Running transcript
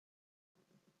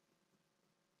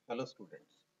Hello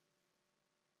students,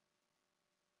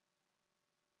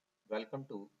 welcome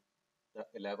to the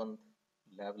 11th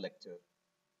lab lecture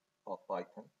of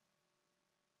Python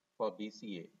for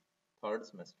BCA 3rd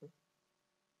semester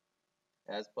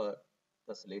as per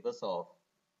the syllabus of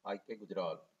IKG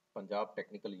Punjab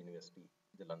Technical University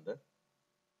Jalandhar.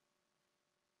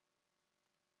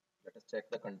 Let us check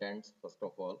the contents first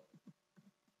of all.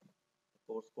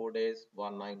 The course code is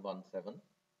 1917,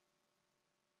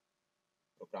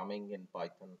 Programming in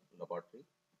Python Laboratory.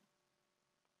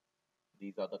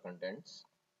 These are the contents,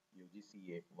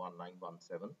 UGCA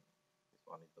 1917, this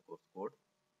one is the course code.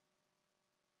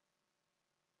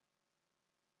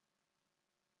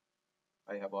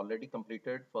 I have already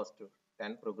completed first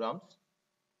 10 programs.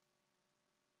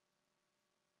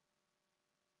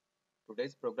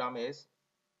 Today's program is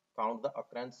count the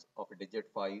occurrence of a digit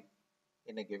 5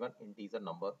 in a given integer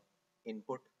number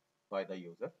input by the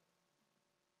user.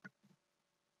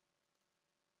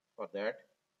 For that,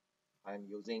 I am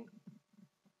using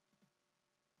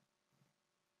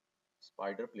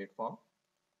Spider platform.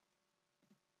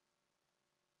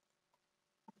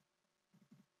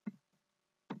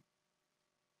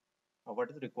 Now,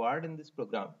 what is required in this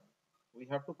program? We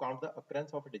have to count the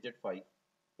occurrence of a digit 5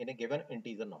 in a given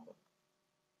integer number.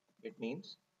 It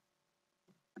means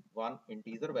one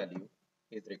integer value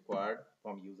is required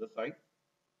from user side.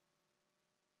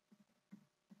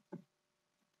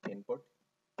 Input,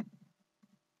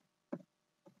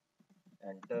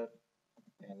 enter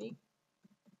any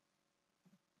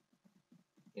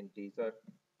integer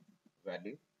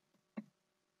value,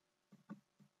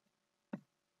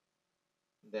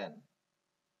 then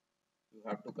you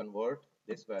have to convert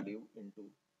this value into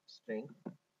string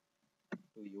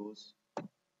to use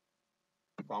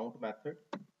count method.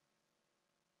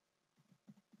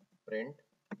 Print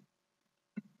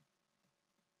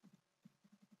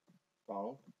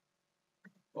count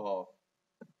of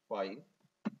 5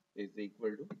 is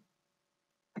equal to,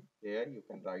 here you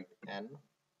can write n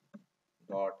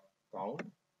dot count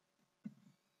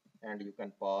and you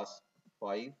can pass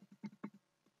 5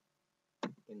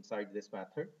 inside this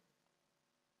method.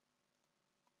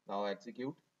 Now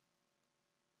execute,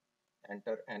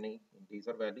 enter any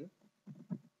integer value.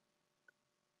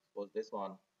 Suppose this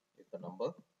one is the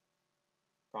number,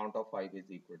 count of 5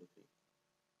 is equal to 3.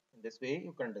 In this way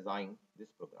you can design this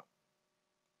program.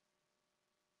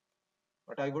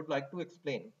 But I would like to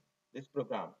explain this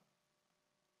program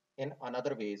in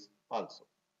another ways also.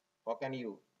 How can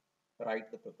you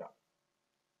write the program?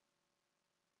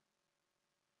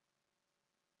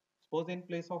 Suppose in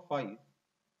place of 5,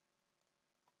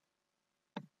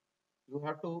 you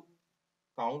have to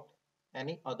count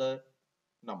any other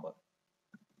number.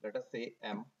 Let us say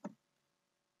m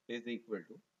is equal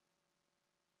to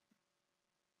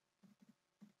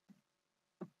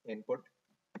input,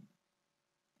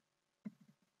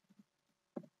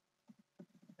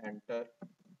 enter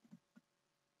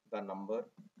the number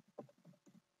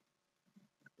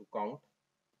to count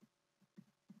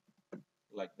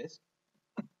like this,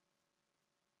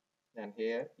 and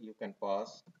here you can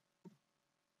pass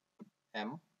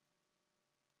m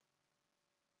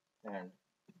and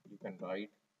you can write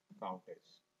count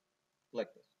is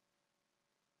like this.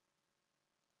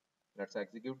 Let's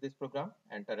execute this program,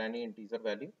 enter any integer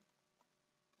value.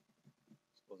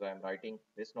 Suppose I am writing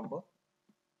this number,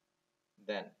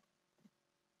 then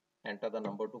enter the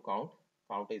number to count.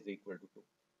 Count is equal to 2.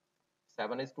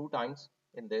 7 is 2 times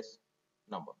in this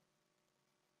number.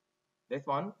 This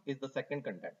one is the second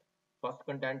content. First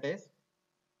content is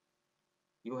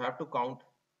you have to count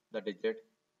the digit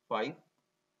 5,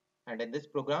 and in this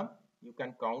program you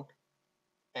can count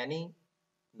any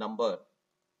number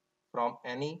from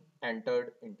any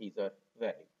entered integer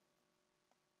value.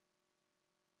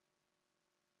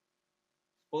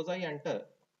 Suppose I enter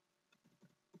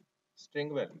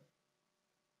string value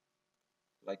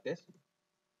like this,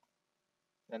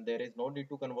 then there is no need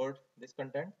to convert this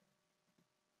content.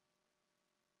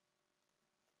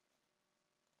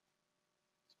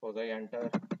 Suppose I enter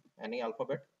any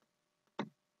alphabet,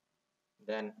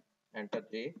 then enter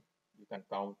J, you can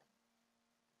count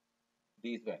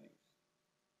these values.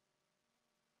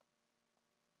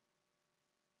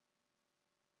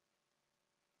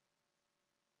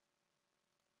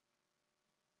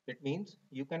 It means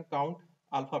you can count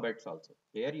alphabets also.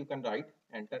 Here you can write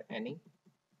enter any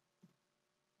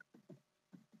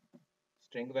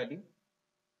string value,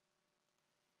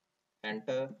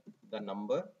 enter the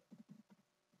number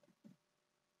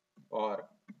or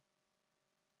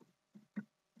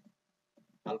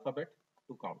alphabet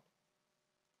to count.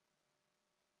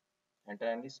 Enter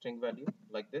any string value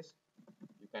like this.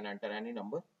 You can enter any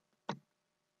number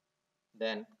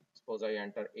Then suppose I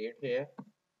enter 8 here,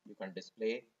 you can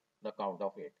display the count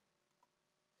of 8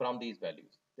 from these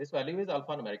values. This value is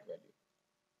alphanumeric value.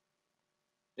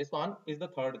 This one is the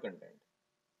third content.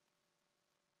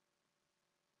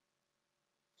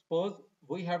 Suppose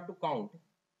we have to count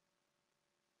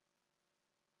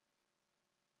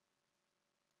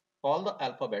all the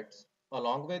alphabets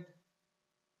along with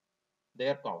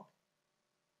their count.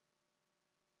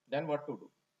 Then what to do?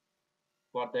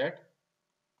 For that,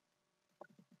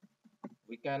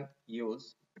 we can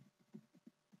use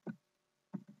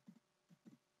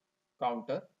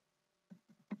counter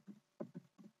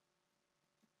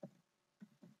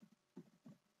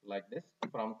like this.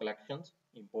 From collections,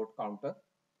 import counter.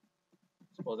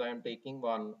 Suppose I am taking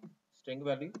one string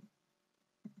value.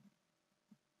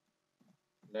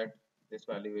 Let this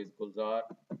value is Gulzar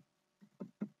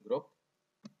group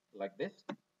like this.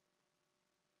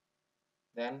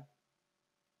 Then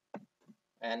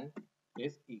n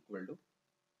is equal to,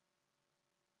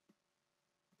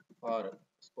 or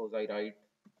suppose I write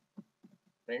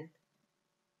print,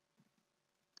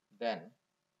 then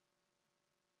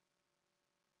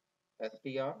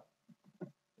str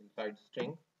inside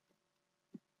string,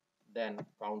 then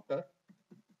counter,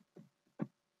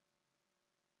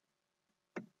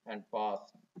 and pass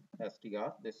str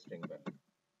this string value.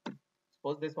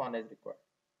 Suppose this one is required.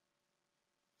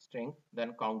 String,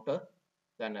 then counter,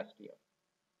 then str.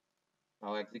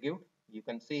 Now execute. You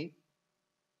can see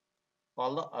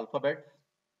all the alphabets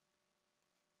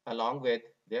along with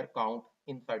their count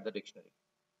inside the dictionary.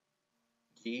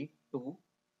 G2,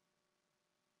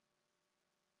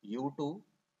 U2,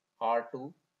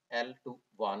 R2, L2,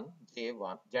 1,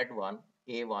 J1, Z1,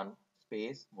 A1,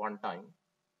 space, one time,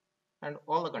 and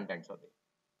all the contents are there.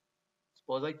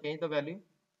 Suppose I change the value.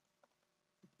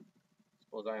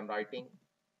 Suppose I am writing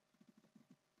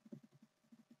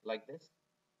like this.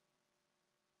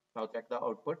 Now check the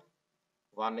output.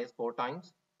 1 is 4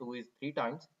 times, 2 is 3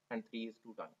 times, and 3 is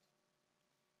 2 times.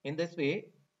 In this way,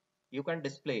 you can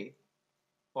display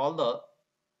all the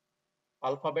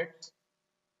alphabets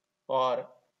or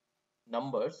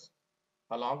numbers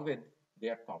along with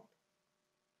their count.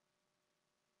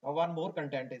 Now one more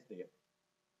content is there.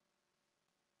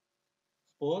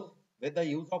 Suppose with the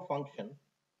use of function,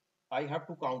 I have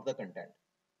to count the content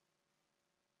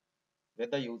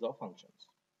with the use of functions.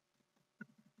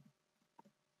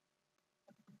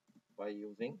 By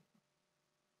using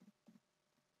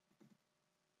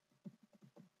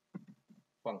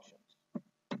functions.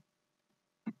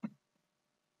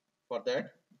 For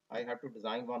that, I have to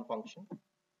design one function.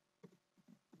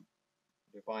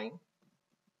 Define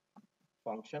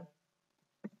function,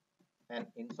 and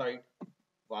inside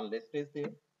one list is there,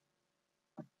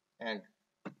 and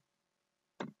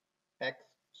x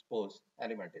suppose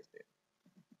element is there.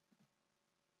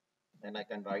 Then I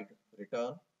can write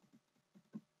return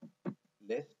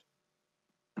list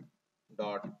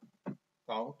dot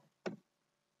count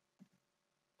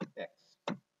x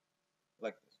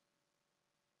like this.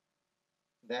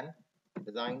 Then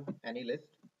design any list.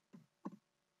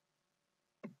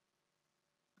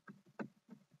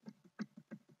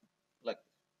 Like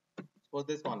this. Suppose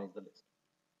this one is the list,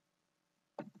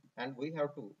 and we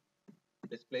have to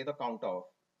display the count of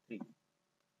 3.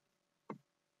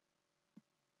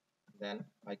 Then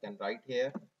I can write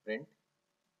here print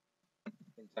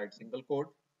inside single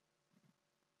quote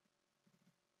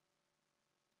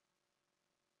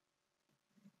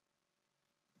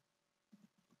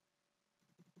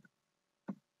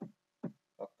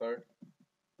occurred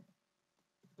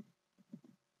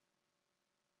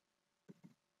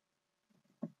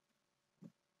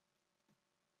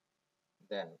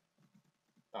then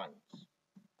times,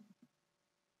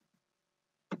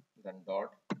 then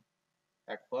dot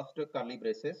at first curly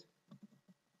braces.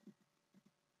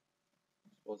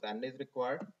 Suppose n is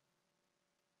required,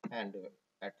 and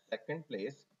at second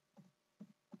place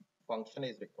function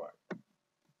is required,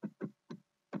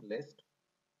 list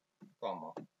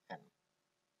comma n.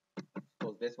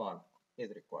 Suppose this one is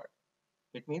required.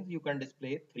 It means you can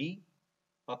display 3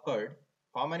 occurred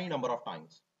how many number of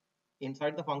times.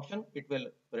 Inside the function, it will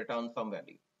return some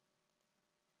value.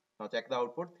 Now check the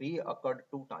output. 3 occurred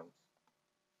 2 times.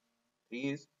 3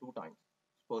 is 2 times.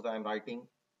 Suppose I am writing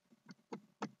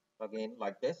again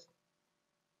like this.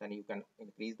 Then you can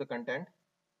increase the content.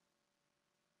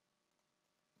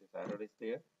 This error is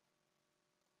there.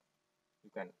 You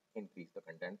can increase the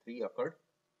content. 3 occurred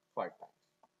 5 times.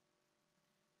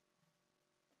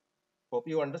 Hope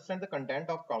you understand the content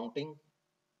of counting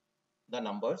the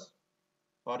numbers,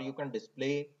 or you can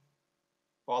display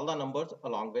all the numbers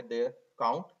along with their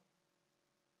count.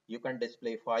 You can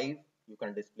display 5, You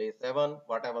can display 7,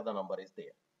 whatever the number is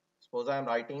there. Suppose I am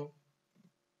writing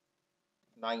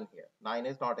 9 here. 9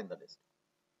 is not in the list.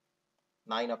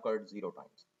 9 occurred 0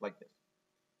 times, like this.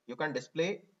 You can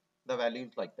display the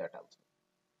values like that also.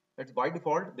 It's by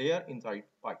default there inside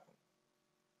Python.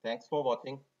 Thanks for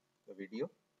watching the video.